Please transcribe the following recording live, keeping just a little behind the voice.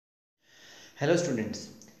Hello students,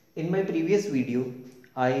 in my previous video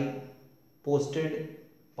I posted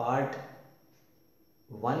part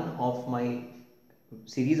 1 of my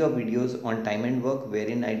series of videos on time and work,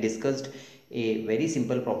 wherein I discussed a very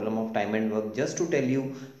simple problem of time and work just to tell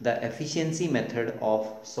you the efficiency method of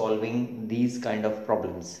solving these kind of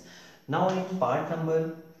problems. Now in part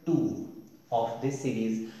number 2 of this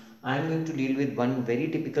series I am going to deal with one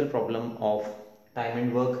very typical problem of time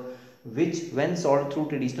and work, which when solved through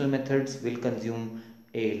traditional methods will consume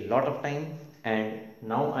a lot of time, and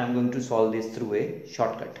now I am going to solve this through a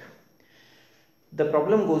shortcut. The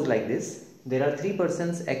problem goes like this. There are three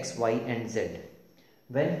persons X, Y and Z.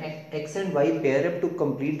 When X and Y pair up to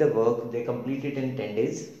complete the work, they complete it in 10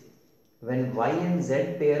 days. When Y and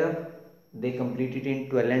Z pair up, they complete it in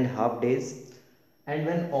 12.5 days. And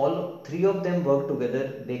when all three of them work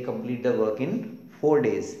together, they complete the work in 4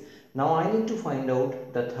 days. Now I need to find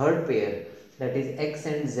out the third pair, that is X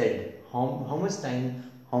and Z. How much time,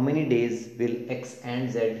 how many days will X and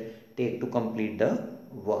Z take to complete the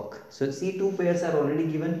work? So see, two pairs are already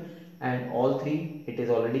given and all three it is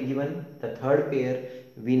already given. The third pair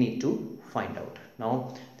we need to find out.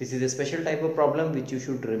 Now this is a special type of problem which you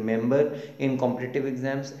should remember in competitive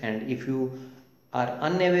exams, and if you are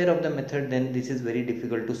unaware of the method, then this is very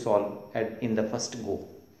difficult to solve in the first go.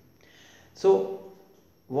 So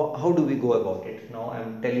how do we go about it? Now I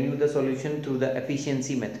am telling you the solution through the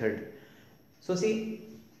efficiency method. So see,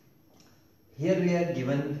 here we are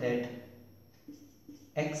given that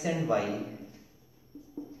X and Y,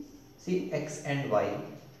 see X and Y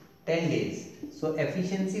 10 days. So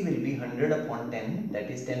efficiency will be 100 upon 10, that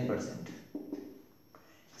is 10%.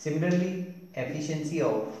 Similarly, efficiency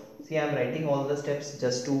of, see I am writing all the steps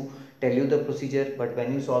just to tell you the procedure, but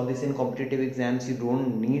when you solve this in competitive exams you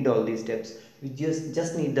don't need all these steps, you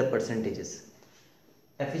just need the percentages.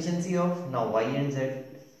 Efficiency of, now Y and Z,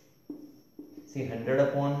 see 100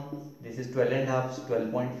 upon, this is 12.5,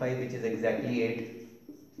 12.5 which is exactly 8.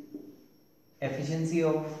 Efficiency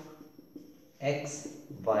of X,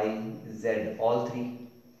 Y, Z, all three,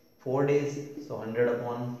 4 days, so 100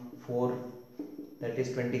 upon 4, that is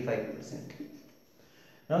 25%.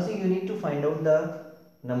 Now see, you need to find out the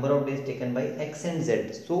number of days taken by X and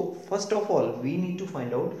Z. So first of all we need to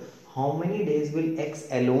find out how many days will X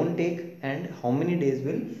alone take and how many days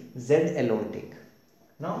will Z alone take.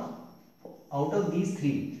 Now out of these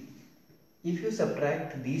three, if you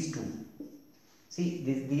subtract these two, see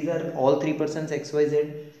these are all three persons X, Y,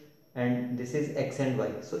 Z, and this is X and Y.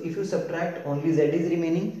 So if you subtract, only Z is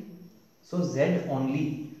remaining. So Z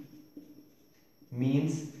only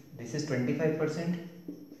means this is 25%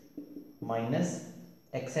 minus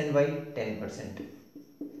X and Y 10%.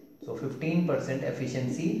 So 15%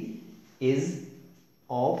 efficiency is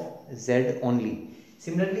of Z only.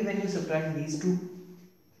 Similarly, when you subtract these two,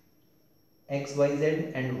 X, Y,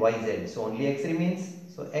 Z and Y, Z, so only X remains.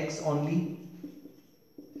 So X only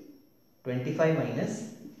 25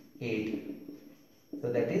 minus 8,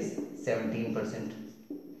 so that is 17%.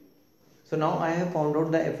 So now I have found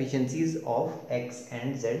out the efficiencies of X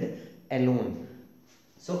and Z alone.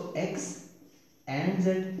 So X and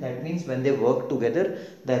Z, that means when they work together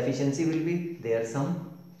the efficiency will be their sum.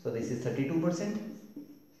 So this is 32%.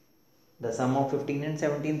 The sum of 15 and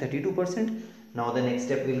 17, 32%. Now the next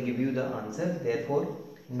step will give you the answer. Therefore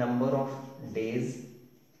number of days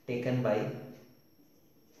taken by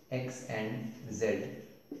X and Z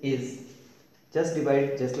is, just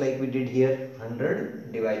divide, just like we did here,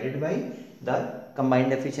 100 divided by the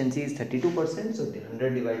combined efficiency is 32%. So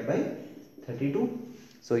 100 divided by 32.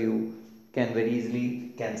 So you can very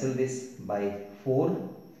easily cancel this by 4.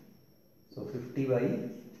 So 50 by,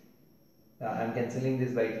 I am cancelling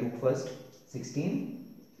this by 2 first, 16.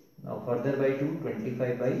 Now further by 2,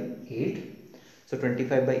 25 by 8. So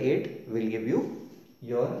 25 by 8 will give you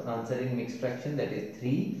your answer in mixed fraction, that is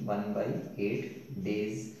 3, 1 by 8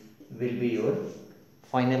 days will be your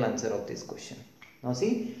final answer of this question. Now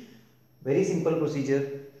see, very simple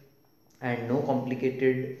procedure and no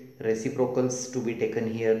complicated reciprocals to be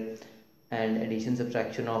taken here, and addition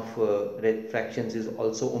subtraction of fractions is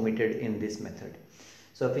also omitted in this method.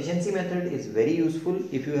 So efficiency method is very useful.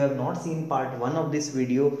 If you have not seen part 1 of this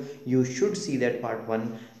video, you should see that part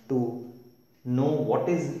 1 to know what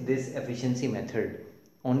is this efficiency method.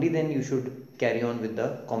 Only then you should carry on with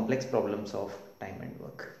the complex problems of time and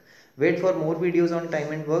work. Wait for more videos on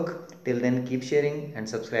time and work. Till then, keep sharing and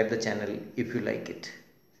subscribe the channel if you like it.